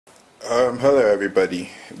Hello everybody,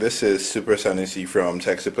 this is Super Sanusi from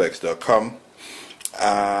Techsuplex.com,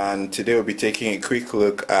 and today we'll be taking a quick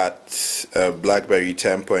look at BlackBerry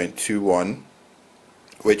 10.21,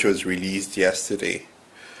 which was released yesterday.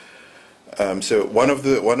 So one of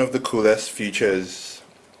the coolest features,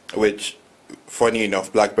 which funny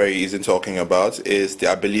enough BlackBerry isn't talking about, is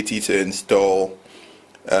the ability to install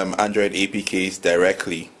Android APKs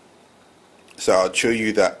directly. So I'll show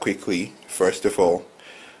you that quickly. First of all,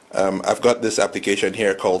 I've got this application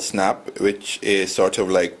here called Snap, which is sort of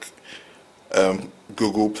like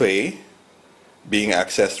Google Play being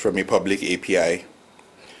accessed from a public API.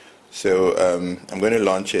 So I'm going to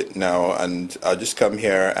launch it now, and I'll just come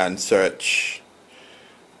here and search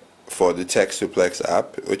for the Techsuplex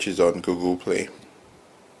app, which is on Google Play.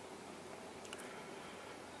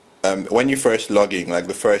 When you first log in, like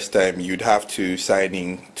the first time, you'd have to sign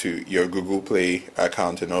in to your Google Play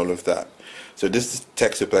account and all of that. So this is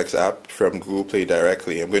Techsuplex app from Google Play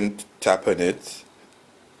directly. I'm going to tap on it.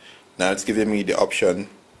 Now it's giving me the option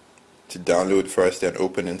to download first and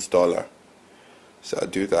open installer. So I'll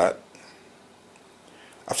do that.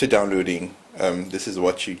 After downloading, this is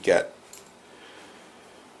what you get.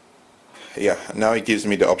 Yeah, now it gives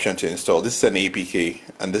me the option to install. This is an APK,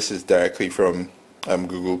 and this is directly from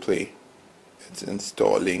Google Play. It's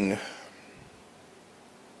installing.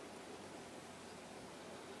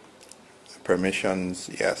 Permissions,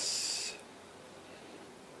 yes.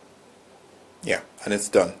 Yeah, and it's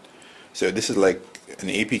done. So this is like an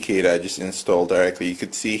APK that I just installed directly. You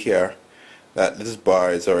could see here that this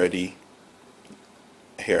bar is already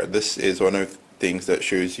here. This is one of the things that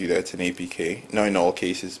shows you that it's an APK. Not in all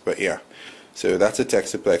cases, but yeah. So that's a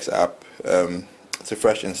Techsuplex app. It's a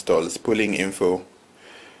fresh install. It's pulling info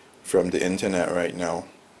from the internet right now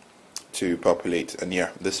to populate. And yeah,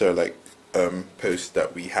 these are like posts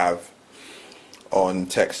that we have on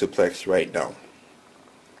Techsuplex right now.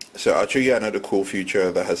 So I'll show you another cool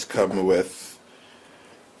feature that has come with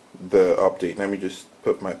the update. Let me just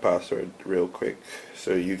put my password real quick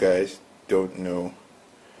so you guys don't know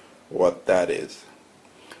what that is.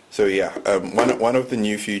 So yeah, one of the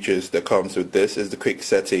new features that comes with this is the quick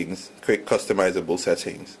settings, quick customizable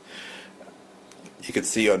settings. You can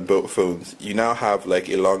see on both phones you now have like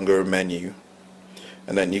a longer menu,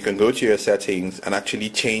 and then you can go to your settings and actually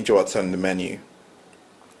change what's on the menu.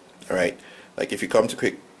 Alright, like if you come to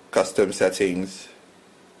quick custom settings,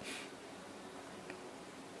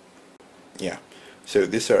 yeah, so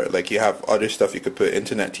these are like, you have other stuff you could put: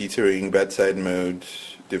 internet tethering, bedside mode,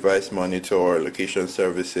 device monitor, location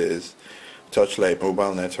services, touchlight,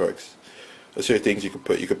 mobile networks. Those are things you could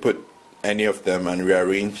put. You could put any of them and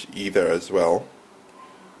rearrange either as well.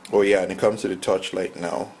 Oh yeah, and it comes to the touchlight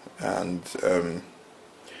now, and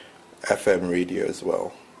FM radio as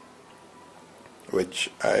well, which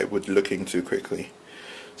I would look into quickly.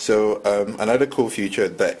 So another cool feature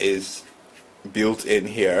that is built in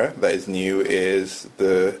here that is new is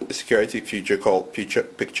the security feature called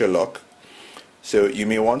picture lock. So you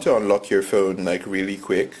may want to unlock your phone like really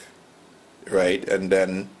quick, right? And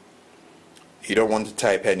then you don't want to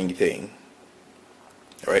type anything.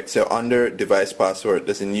 Alright, so under device password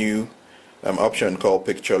there's a new option called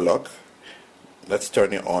picture lock. Let's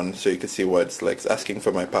turn it on so you can see what it's like. It's asking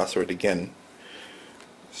for my password again.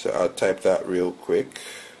 So I'll type that real quick.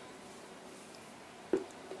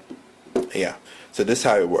 Yeah, so this is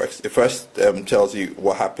how it works. It first tells you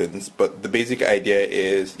what happens, but the basic idea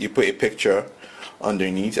is you put a picture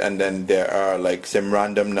underneath, and then there are like some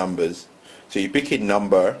random numbers. So you pick a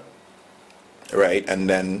number, right, and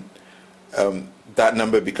then that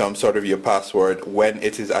number becomes sort of your password when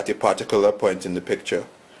it is at a particular point in the picture.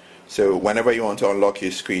 So whenever you want to unlock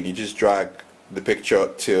your screen, you just drag the picture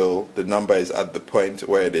till the number is at the point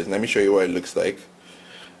where it is. Let me show you what it looks like.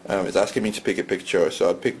 It's asking me to pick a picture, so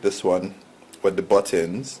I'll pick this one with the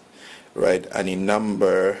buttons, right, and a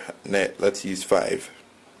number. Let's use 5.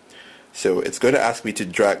 So it's going to ask me to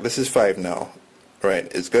drag. This is 5 now, right?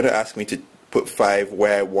 It's going to ask me to put 5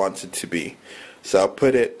 where I want it to be. So I'll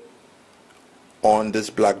put it on this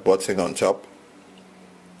black button on top.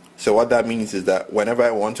 So what that means is that whenever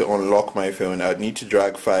I want to unlock my phone, I need to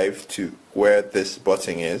drag 5 to where this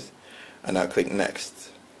button is, and I'll click next.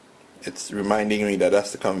 It's reminding me that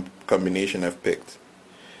that's the combination I've picked,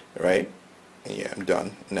 right? And yeah, I'm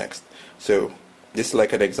done. Next. So this is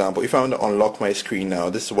like an example. If I want to unlock my screen now,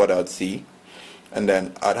 this is what I'd see, and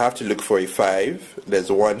then I'd have to look for a 5.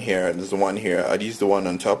 There's one here, and there's one here. I'd use the one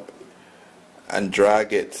on top and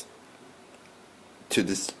drag it to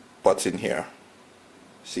this button here.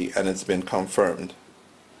 See, and it's been confirmed.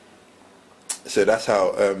 So that's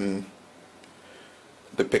how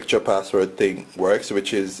the picture password thing works,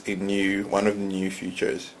 which is one of the new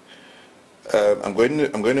features. I'm going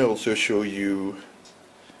to also show you.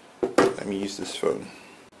 Let me use this phone.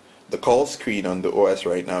 The call screen on the OS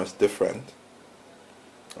right now is different.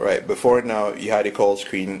 Right, before now you had a call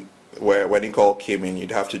screen where when a call came in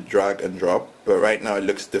you'd have to drag and drop, but right now it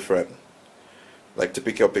looks different. Like to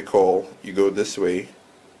pick up a call, you go this way,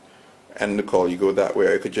 and the call you go that way.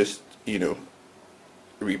 Or you could just,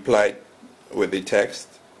 reply with a text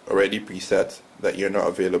already preset that you're not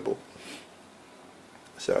available.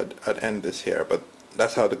 So I'd end this here, but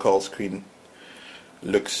that's how the call screen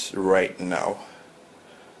looks right now.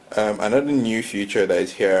 Another new feature that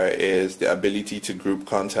is here is the ability to group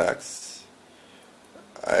contacts.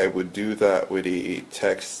 I would do that with a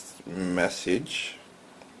text message,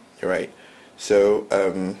 right? So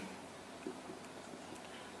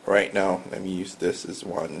right now, let me use this as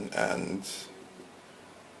one and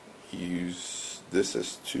use this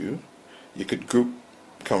as two. You could group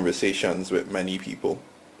conversations with many people.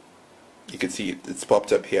 You can see it's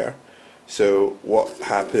popped up here. So what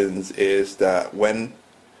happens is that when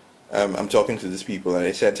I'm talking to these people and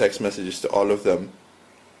I send text messages to all of them,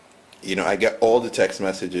 I get all the text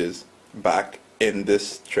messages back in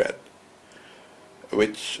this thread,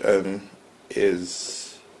 which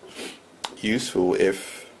is useful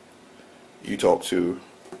if you talk to,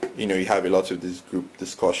 you have a lot of these group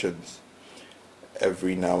discussions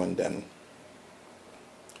every now and then.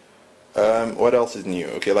 What else is new?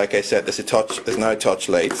 Okay, like I said, there's now a touch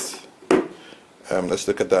light. Let's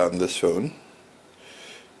look at that on this phone.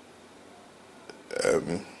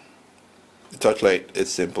 The touch light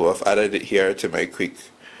is simple. I've added it here to my quick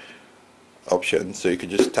option, so you can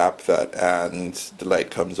just tap that and the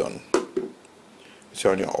light comes on.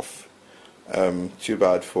 Turn it off. Too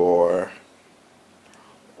bad for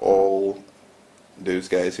all those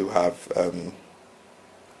guys who have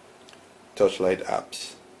touchlight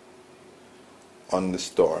apps on the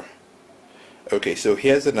store. Okay, so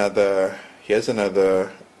here's another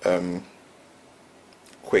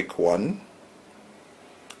quick one,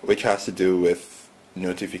 which has to do with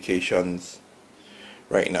notifications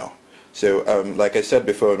right now. So like I said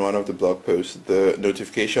before in one of the blog posts, the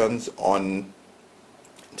notifications on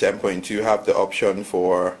 10.2 have the option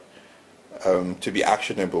for to be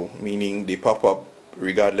actionable, meaning they pop up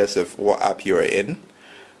regardless of what app you're in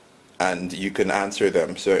and you can answer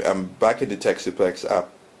them. So I'm back in the Techsuplex app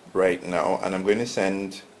right now and I'm going to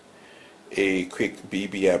send a quick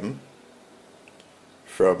BBM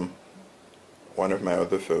from one of my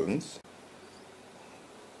other phones.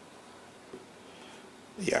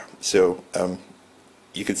 Yeah, so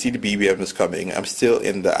you can see the BBM is coming. I'm still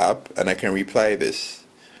in the app and I can reply this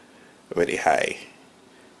with a hi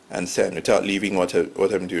and send without leaving what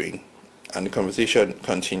I'm doing, and the conversation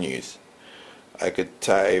continues. I could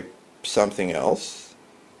type something else,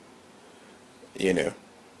 and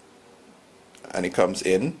it comes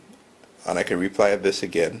in and I can reply this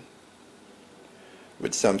again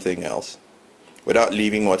with something else without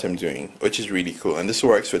leaving what I'm doing, which is really cool. And this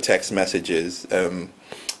works for text messages,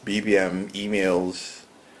 BBM, emails,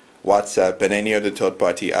 WhatsApp, and any other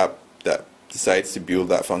third-party app that decides to build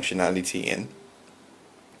that functionality in.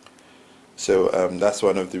 So that's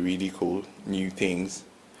one of the really cool new things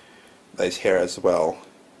that is here as well.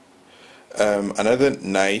 Another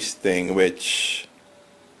nice thing which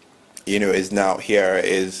is now here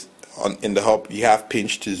is in the hub you have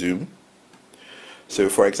pinch to zoom. So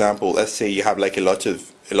for example, let's say you have like a lot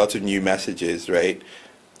of new messages, right?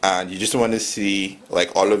 And you just want to see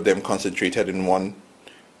like all of them concentrated in one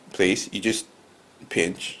place. You just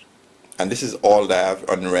pinch, and this is all that I have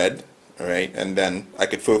unread, right? And then I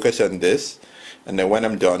could focus on this, and then when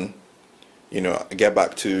I'm done, I get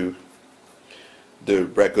back to the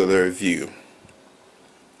regular view.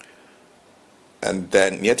 And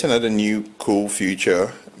then yet another new cool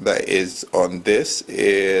feature that is on this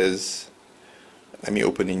is, let me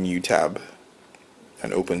open a new tab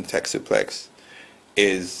and open Techsuplex,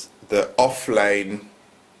 is the offline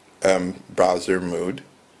browser mode,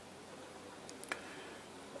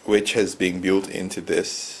 which has been built into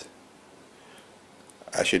this.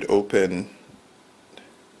 I should open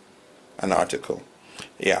an article.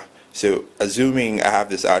 Yeah, so assuming I have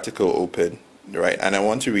this article open, right, and I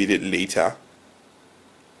want to read it later,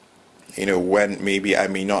 when maybe I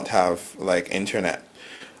may not have like internet,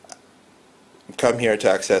 come here to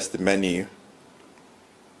access the menu,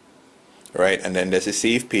 right, and then there's a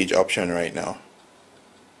save page option right now.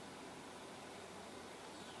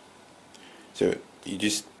 So you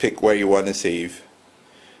just pick where you want to save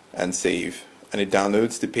and save, and it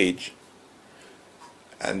downloads the page,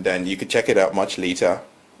 and then you can check it out much later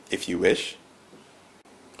if you wish.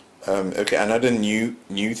 Okay, another new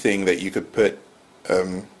thing that you could put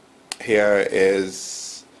here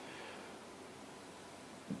is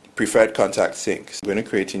preferred contact sync. So I'm going to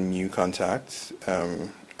create a new contact.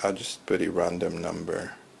 I'll just put a random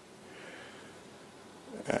number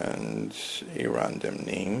and a random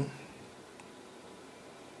name.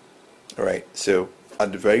 Alright, so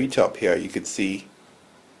at the very top here you could see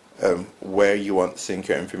where you want to sync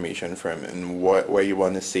your information from and where you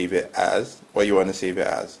want to save it as,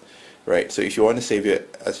 right? So if you want to save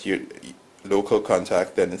it as your local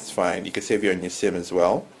contact, then it's fine. You could save it on your SIM as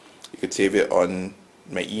well. You could save it on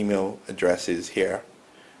my email addresses here,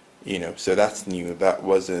 so that's new. That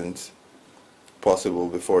wasn't possible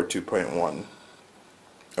before 2.1.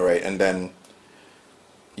 Alright, and then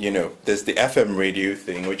there's the FM radio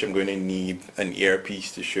thing, which I'm going to need an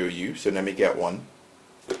earpiece to show you, so let me get one.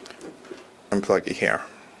 Unplug it here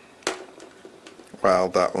while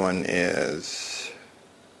that one is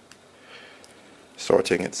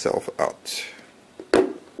sorting itself out.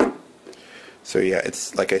 So yeah,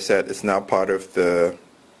 it's like I said, it's now part of the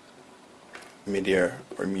media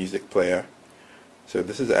or music player. So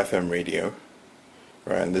this is FM radio,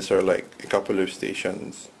 right? And these are like a couple of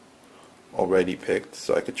stations already picked,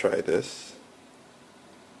 so I could try this.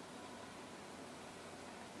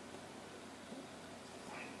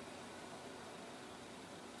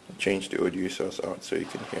 Change the audio source out so you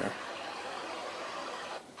can hear.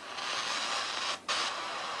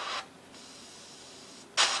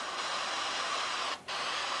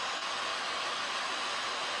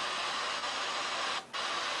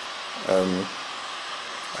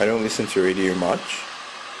 I don't listen to radio much,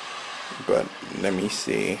 but let me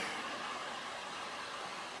see.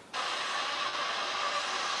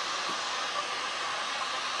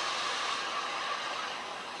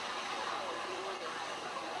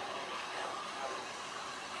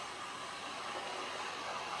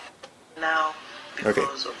 Now,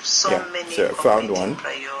 because of so many so I found one,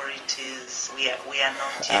 priorities, we are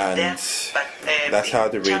not yet and there. But that's how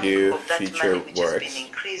the radio feature which works. has been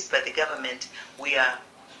increased by the government, we are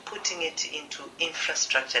putting it into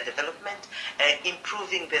infrastructure development,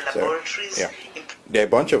 improving the laboratories. So, yeah. There are a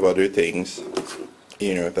bunch of other things,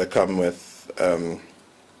 that come with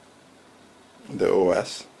the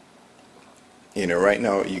OS. Right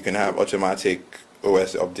now you can have automatic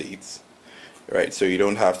OS updates. Right, so you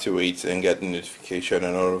don't have to wait and get the notification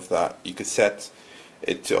and all of that. You could set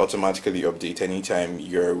it to automatically update anytime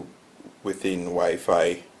you're within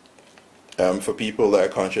Wi-Fi. For people that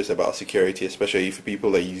are conscious about security, especially for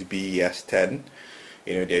people that use BES 10,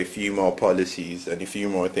 there are a few more policies and a few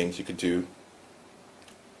more things you could do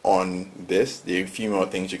on this. There are a few more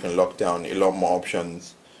things you can lock down, a lot more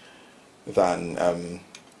options than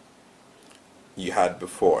you had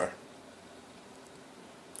before.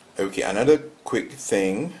 Okay, another quick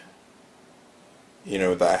thing,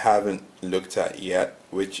 that I haven't looked at yet,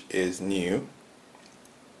 which is new,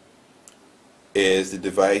 is the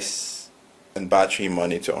device and battery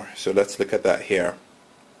monitor. So let's look at that here.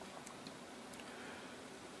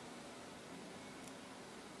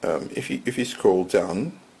 If you scroll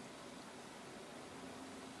down,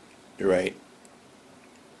 right,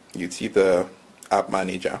 you'd see the app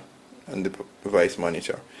manager and the device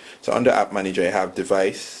monitor. So under app manager, I have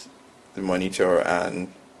device, the monitor,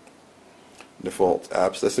 and default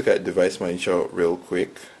apps. Let's look at device monitor real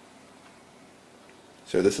quick.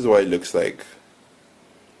 So this is what it looks like.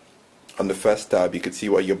 On the first tab, you could see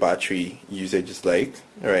what your battery usage is like.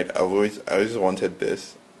 Alright, I always wanted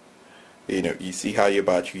this. You see how your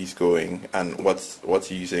battery is going and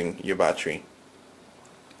what's using your battery.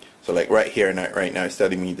 So like right now it's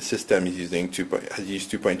telling me the system is using has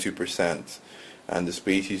used 2.2%, and the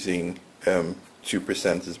space using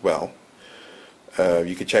 2% as well.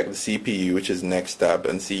 You could check the CPU, which is next tab,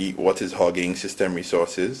 and see what is hogging system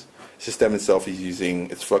resources. System itself is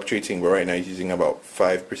it's fluctuating, but right now it's using about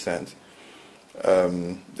 5%.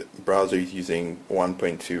 The browser is using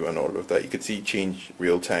 1.2 and all of that. You could see change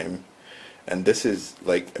real time. And this is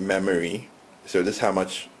like memory. So this is how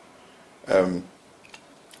much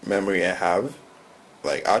memory I have.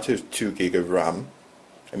 Like out of 2 gig of RAM,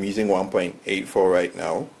 I'm using 1.84 right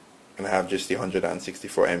now, and I have just the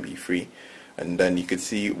 164 MB free. And then you could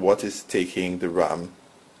see what is taking the RAM,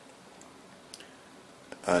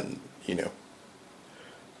 and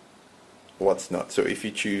what's not. So if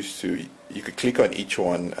you choose to, you could click on each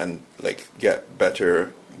one and like get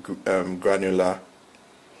better granular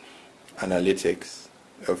analytics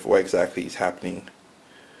of what exactly is happening.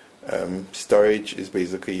 Storage is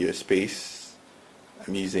basically your space.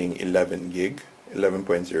 I'm using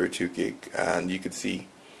 11.02 gig, and you could see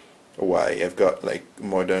why. I've got like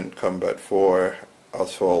Modern Combat 4,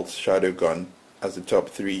 Asphalt, Shadowgun as the top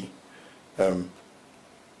three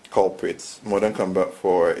culprits. Modern Combat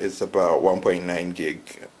 4 is about 1.9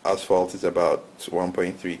 gig. Asphalt is about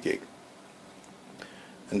 1.3 gig.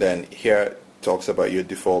 And then here it talks about your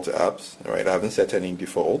default apps. Right, I haven't set any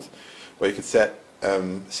default, but you could set,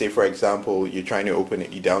 say for example, you're trying to open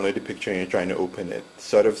it, you download the picture and you're trying to open it.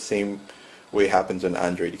 Sort of same way it happens on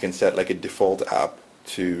Android. You can set like a default app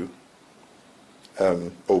to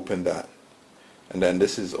open that. And then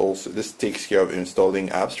this takes care of installing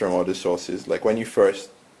apps from other sources. Like when you first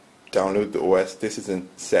download the OS, this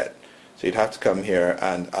isn't set. So you'd have to come here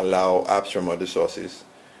and allow apps from other sources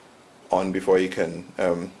on before you can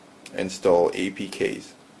install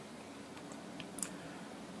APKs.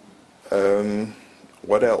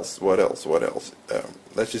 What else?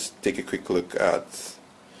 Let's just take a quick look at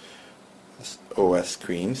this OS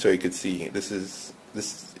screen so you could see this is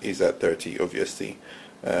at 30 obviously,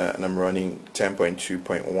 and I'm running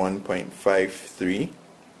 10.2.1.53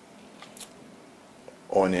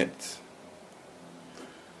 on it.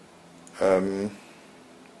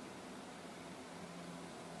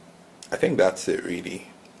 I think that's it really.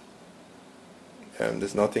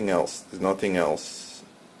 There's nothing else.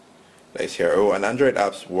 That's here. Oh, and Android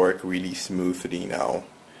apps work really smoothly now.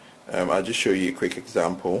 I'll just show you a quick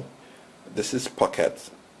example. This is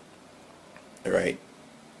Pocket, right?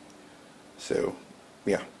 So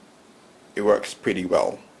yeah, it works pretty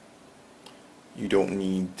well. You don't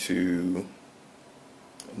need to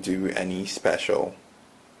do any special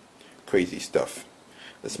crazy stuff.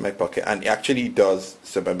 This is my Pocket, and it actually does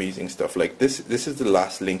some amazing stuff. Like this is the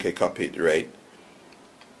last link I copied, right,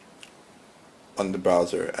 on the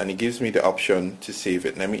browser, and it gives me the option to save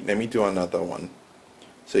it. Let me do another one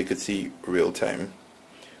so you could see real time.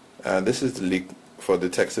 This is the link for the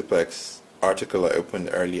Techsuplex article I opened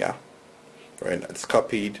earlier, right? It's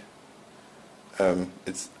copied.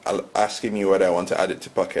 It's asking me whether I want to add it to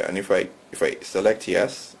Pocket, and if I select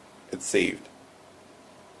yes, it's saved.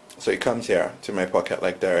 So it comes here to my Pocket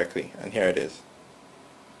like directly, and here it is.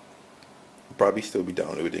 I'll probably still be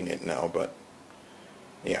downloading it now, but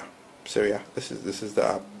yeah. So yeah, this is the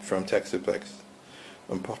app from Techsuplex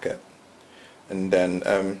on Pocket. And then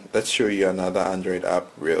let's show you another Android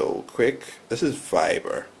app real quick. This is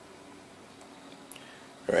Viber,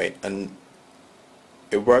 right? And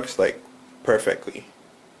it works like perfectly.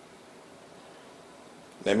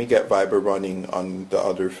 Let me get Viber running on the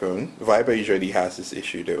other phone. Viber usually has this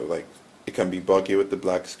issue though, like it can be buggy with the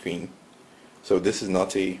black screen. So this is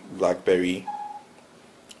not a BlackBerry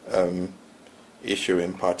issue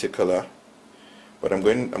in particular, but I'm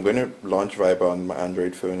going to launch Viber on my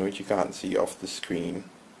Android phone, which you can't see off the screen,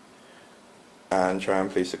 and try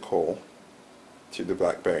and place a call to the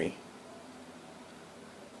BlackBerry.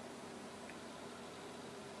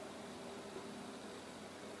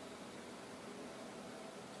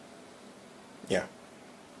 Yeah,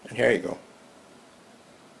 and here you go.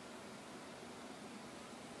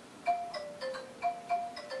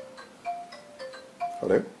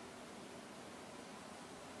 Hello?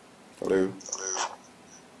 Hello?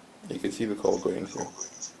 You can see the call going through.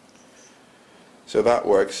 So that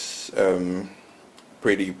works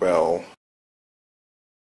pretty well.